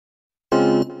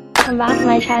Welcome back to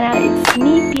my channel. It's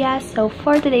me, Pia. So,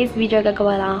 for today's video,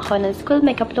 gagawa lang ako ng school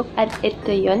makeup look at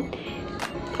ito yun.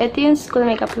 Ito yung school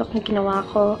makeup look na ginawa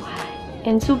ko.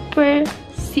 And super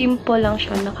simple lang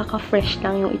siya. Nakaka-fresh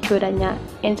lang yung itsura niya.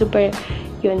 And super,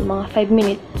 yun, mga 5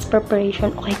 minutes preparation.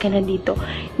 Okay ka na dito.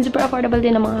 And super affordable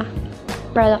din ang mga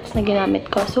products na ginamit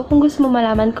ko. So, kung gusto mo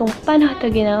malaman kung paano ito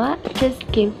ginawa, just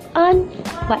keep on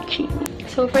watching.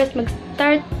 So, first,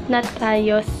 mag-start na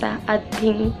tayo sa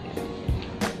ating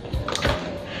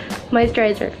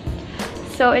moisturizer.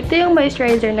 So, ito yung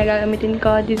moisturizer na gagamitin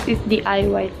ko. This is the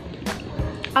iWhite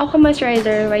Aqua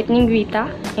Moisturizer Whitening Vita.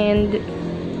 And,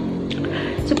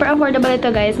 super affordable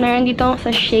ito, guys. Meron dito ang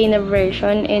sachet na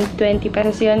version and 20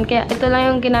 pesos yun. Kaya, ito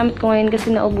lang yung ginamit ko ngayon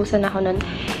kasi naubusan ako nun.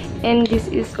 And this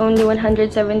is only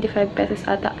 175 pesos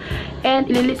ata. And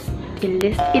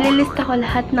ililista ko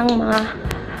lahat ng mga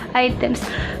items.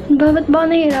 Bakit ba ako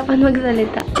nahihirapan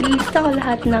magsalita? Ililista ko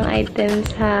lahat ng items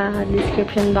sa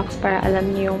description box para alam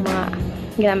niyo yung mga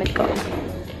ginamit ko.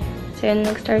 So yun,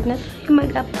 nag-start na tayo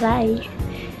mag-apply.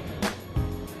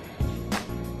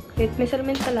 Wait, may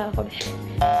salamin pala ako.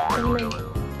 Ano may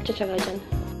tsatsaga dyan?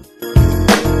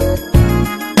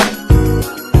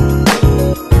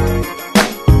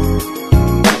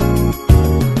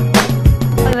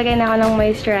 Paglagay na ako ng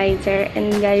moisturizer.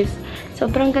 And guys,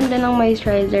 sobrang ganda ng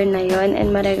moisturizer na yon, and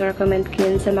ma-recommend ko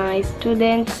yun sa mga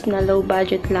students na low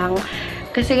budget lang.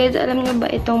 Kasi guys, alam nyo ba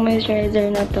itong moisturizer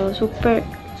na to, super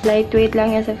lightweight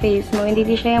lang yan sa face mo. Hindi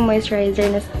siya yung moisturizer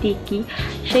na sticky.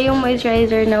 Siya yung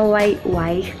moisturizer na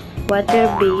water-based.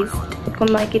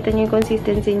 Kung makikita nyo yung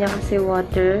consistency niya kasi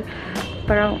water,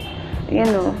 parang,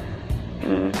 yan o.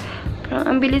 Parang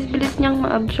ang bilis-bilis niyang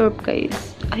ma-absorb,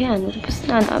 guys. Ayan, tapos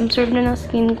na, na-absorb na ng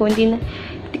skin ko. Hindi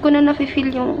ko na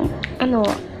nafe-feel yung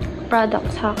product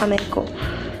sa kamay ko.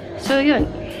 So, yun.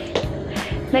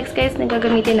 Next, guys, na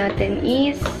gagamitin natin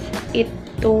is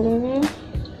itong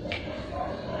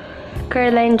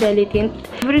Careline Jelly Tint.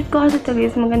 Favorite ko kasi ito,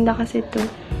 guys. Maganda kasi ito.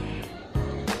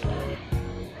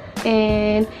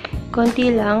 And,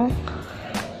 konti lang.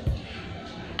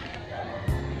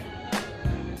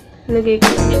 Lagay ko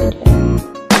lang siya dyan.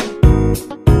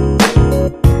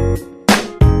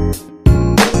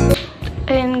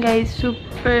 Ayan, guys,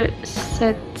 super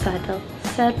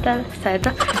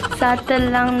subtle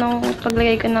lang nung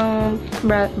paglagay ko ng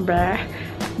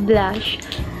blush.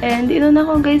 And inuna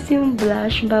ko, guys, yung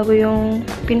blush bago yung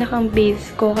pinakang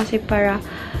base ko kasi para,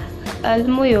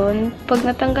 alam mo yun, pag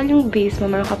natanggal yung base mo,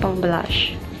 meron ka pang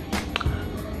blush.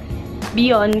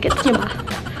 Beyond, gets nyo ba?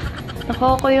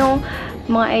 Nakuha ko yung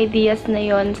mga ideas na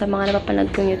yon sa mga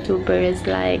napapanood kong YouTubers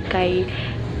like kay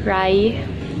Rai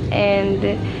and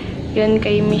yun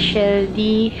kay Michelle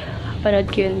D.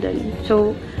 Panood ko yun dun.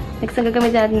 So, next na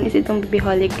gagamit natin is itong BB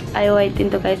Holic iWhite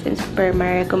Tint, guys, and super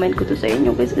ma-recommend ko to sa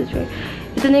inyo, guys. Ito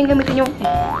na yung gamitin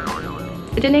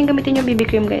yung BB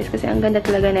Cream, guys, kasi ang ganda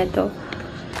talaga nito.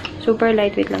 Super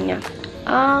lightweight lang niya.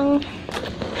 Ang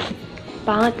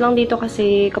pangit lang dito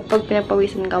kasi kapag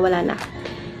pinapawisan ka, wala na.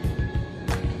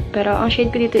 Pero ang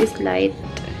shade ko dito is light.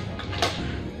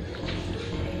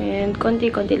 And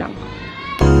konti-konti lang.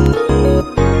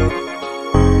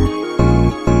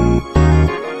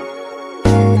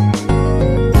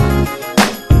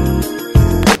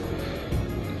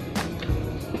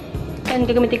 And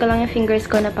gagamitin ko lang yung fingers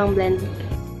ko na pang blend.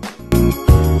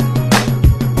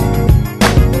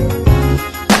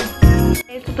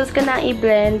 Okay, tapos ko na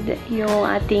i-blend yung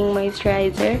ating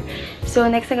moisturizer. So,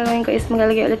 next na gagawin ko is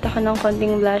maglalagay ulit ako ng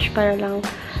konting blush para lang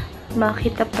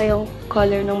makita pa yung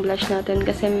color ng blush natin.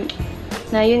 Kasi,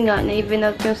 yun nga, na-even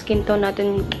out yung skin tone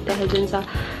natin dahil dun sa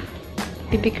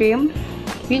BB cream.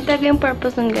 Yun talaga yung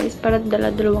purpose nun, guys, para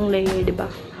dalawang layer, diba?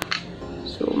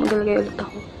 So, maglalagay ulit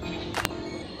ako.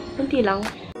 Kunti lang.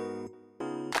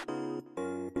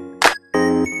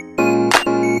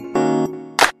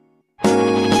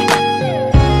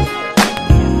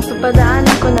 So,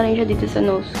 padaanan ko na rin siya dito sa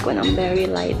nose ko ng very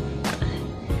light.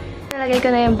 Nalagay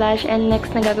ko na yung blush, and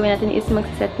next na gagawin natin is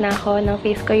mag-set na ako ng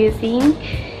face ko using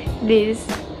this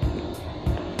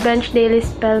Bench Daily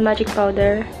Spell Magic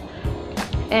Powder.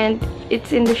 And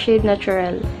it's in the shade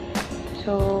Natural.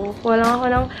 So, walang ako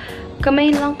ng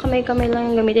kamay lang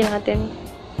yung gamitin natin.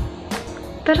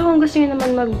 Pero kung gusto niyo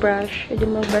naman mag-brush, edi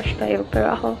mag-brush tayo. Pero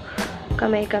ako,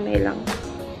 kamay lang.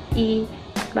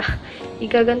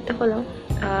 Igaganta ko lang.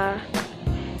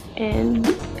 And,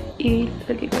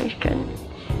 ilagay ko yung dyan.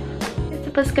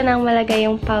 Tapos ko nang malagay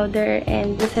yung powder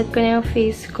and set ko na yung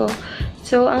face ko.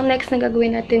 So, ang next na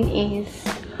gagawin natin is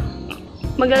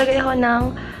maglalagay ako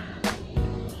ng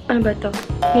ano ba to?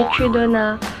 Nichido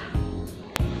na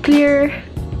clear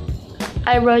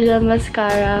eyebrow gel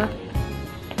mascara.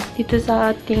 dito sa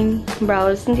ating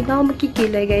brows. Hindi na ako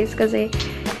magkikilay, guys, kasi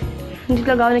hindi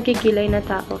talaga ako nagkikilay na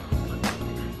tao.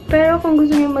 Pero kung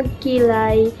gusto niyo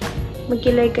magkilay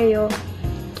kayo.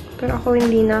 Pero ako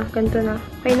hindi na. Ganito na.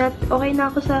 Okay na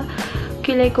ako sa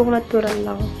kilay kong natural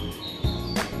lang.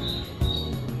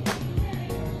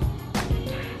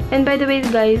 And by the way,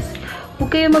 guys,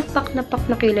 huwag kayo magpak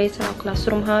na kilay sa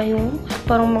classroom, ha? Yung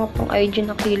parang mga pang-IG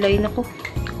na kilay. Naku,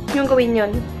 yung gawin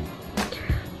yon.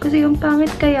 Kasi yung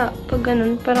pangit kaya, pag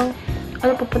ganun, parang,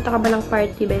 pupunta ka ba ng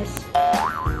party, bes?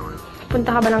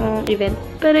 Punta ka ba ng event?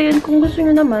 Pero yun, kung gusto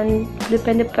nyo naman,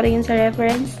 depende pa rin sa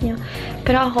reference nyo.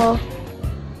 Pero ako,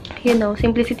 you know,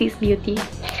 simplicity is beauty.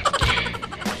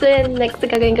 So yun, next na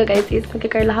gagawin ko, guys, is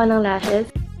magkakarl ako ng lashes.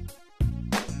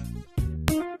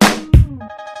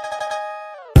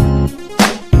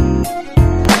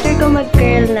 After ko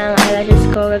mag-curl ng eyelashes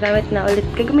ko,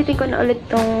 gagamitin ko na ulit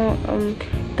tong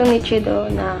Nichido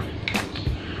na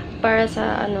para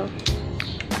sa,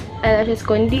 eyelashes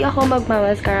ko. Hindi ako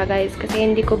magmamaskara, guys, kasi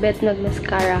hindi ko bet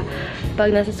nagmaskara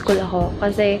pag nasa school ako.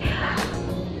 Kasi,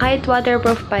 kahit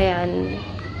waterproof pa yan,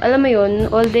 alam mo yun,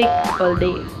 whole day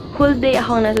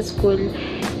ako nasa school,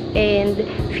 and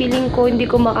feeling ko hindi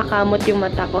ko makakamot yung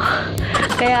mata ko.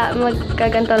 Kaya,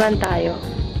 magkaganto lang tayo.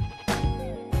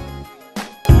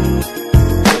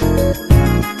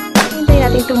 Hintayin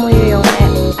natin tumuyo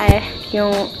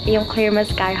yung clear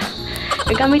mascara.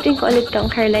 Gagamitin ko ulit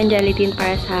tong Careline Jelly Tint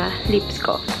para sa lips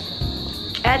ko.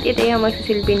 At ito yung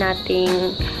magsisilbi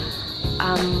nating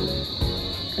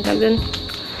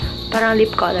parang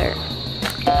lip color.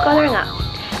 Lip color nga.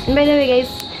 And by the way,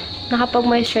 guys,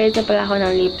 nakapag-moisturize na pala ako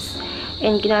ng lips.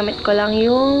 And ginamit ko lang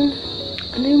yung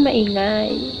yung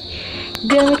maingay?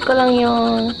 Ginamit ko lang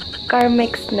yung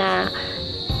Carmex na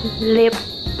lip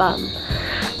balm.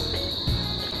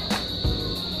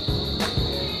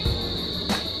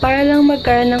 Para lang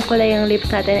magkaroon ng kulay yung lips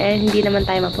natin and hindi naman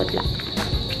tayo maputla.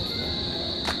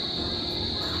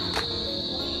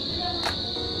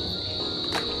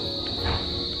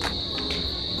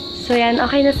 So, yan.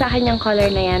 Okay na sa akin yung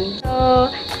color na yan. So,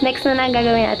 next na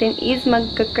gagawin natin is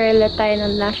magka-curl na tayo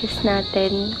ng lashes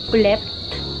natin ulit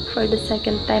for the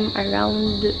second time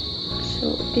around.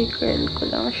 So, i-curl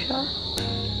ko lang siya.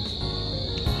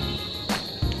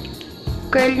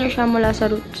 Curl nyo siya mula sa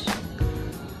roots.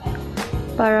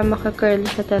 Para maka-curl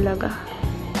siya talaga.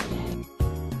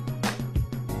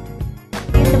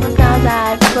 Tapos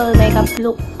na sa full makeup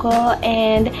look ko.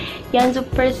 And yan,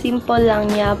 super simple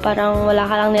lang niya. Parang wala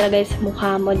ka lang nilagay sa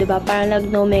mukha mo, diba? Parang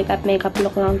nag-no makeup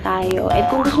look lang tayo. And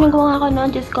kung gusto nyo gawa ako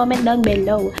nun, just comment down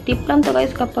below. Tip lang to,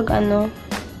 guys, kapag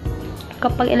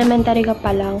kapag elementary ka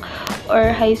pa lang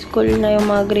or high school na yung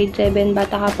mga grade 7,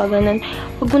 bata ka pa ganun,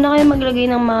 huwag mo na kayo maglagay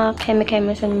ng mga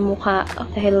keme-keme sa mukha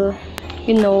dahil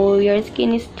you know, your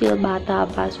skin is still bata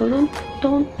pa. So,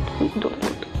 don't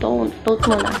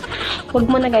muna. Huwag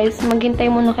muna, guys. Maghintay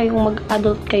muna kayong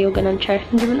mag-adult kayo, ganun, char.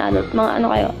 Hindi mo na adult. Mga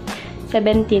kayo,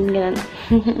 17, ganun.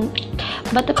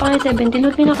 Bata pa kayo 17,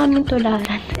 huwag nyo na kaming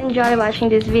tularan. Enjoy watching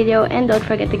this video and don't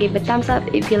forget to give a thumbs up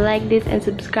if you like this and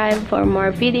subscribe for more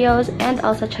videos. And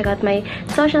also check out my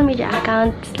social media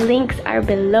accounts. Links are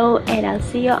below and I'll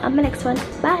see you on my next one.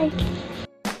 Bye!